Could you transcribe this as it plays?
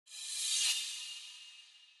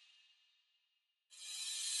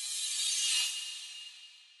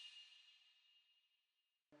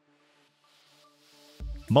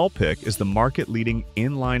Mulpic is the market-leading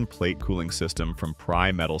inline plate cooling system from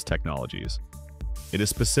Primetals Technologies. It is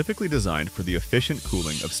specifically designed for the efficient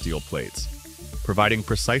cooling of steel plates, providing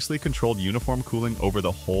precisely controlled uniform cooling over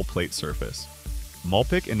the whole plate surface.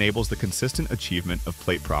 Mulpic enables the consistent achievement of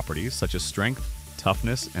plate properties such as strength,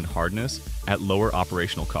 toughness, and hardness at lower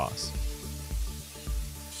operational costs.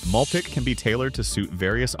 Mulpic can be tailored to suit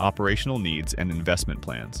various operational needs and investment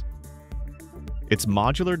plans. Its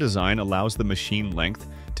modular design allows the machine length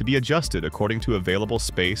to be adjusted according to available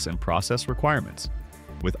space and process requirements,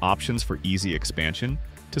 with options for easy expansion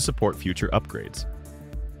to support future upgrades.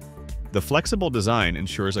 The flexible design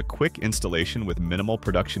ensures a quick installation with minimal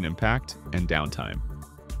production impact and downtime.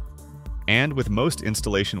 And with most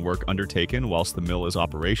installation work undertaken whilst the mill is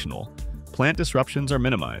operational, plant disruptions are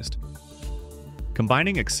minimized.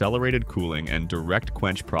 Combining accelerated cooling and direct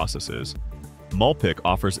quench processes, Mulpic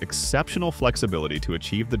offers exceptional flexibility to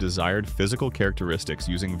achieve the desired physical characteristics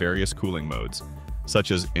using various cooling modes,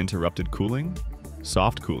 such as interrupted cooling,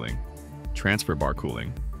 soft cooling, transfer bar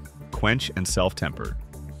cooling, quench and self-temper.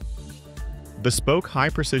 Bespoke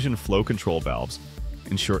high-precision flow control valves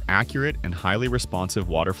ensure accurate and highly responsive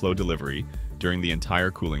water flow delivery during the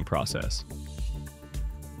entire cooling process.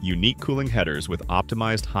 Unique cooling headers with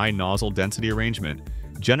optimized high nozzle density arrangement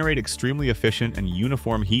generate extremely efficient and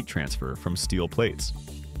uniform heat transfer from steel plates.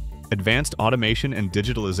 Advanced automation and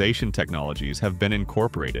digitalization technologies have been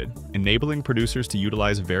incorporated, enabling producers to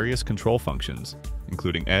utilize various control functions,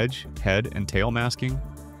 including edge, head, and tail masking,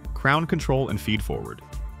 crown control, and feed forward.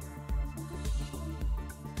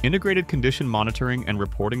 Integrated condition monitoring and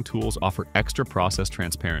reporting tools offer extra process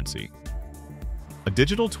transparency. A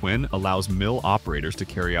digital twin allows mill operators to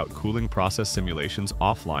carry out cooling process simulations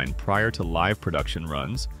offline prior to live production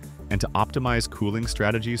runs and to optimize cooling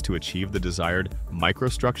strategies to achieve the desired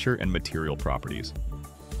microstructure and material properties.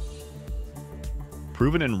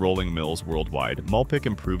 Proven in rolling mills worldwide, Mulpic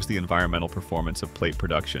improves the environmental performance of plate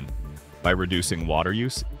production by reducing water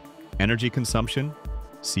use, energy consumption,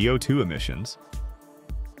 CO2 emissions,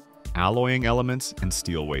 alloying elements, and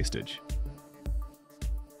steel wastage.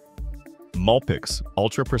 Mulpic's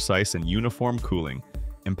ultra-precise and uniform cooling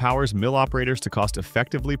empowers mill operators to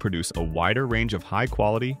cost-effectively produce a wider range of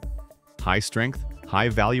high-quality, high-strength,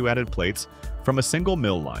 high-value-added plates from a single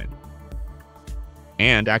mill line,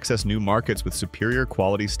 and access new markets with superior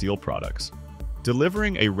quality steel products,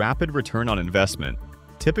 delivering a rapid return on investment,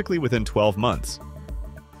 typically within 12 months.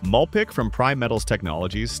 Mulpic from Primetals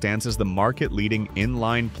Technologies stands as the market-leading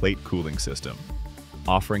inline plate cooling system,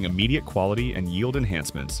 offering immediate quality and yield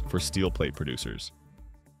enhancements for steel plate producers.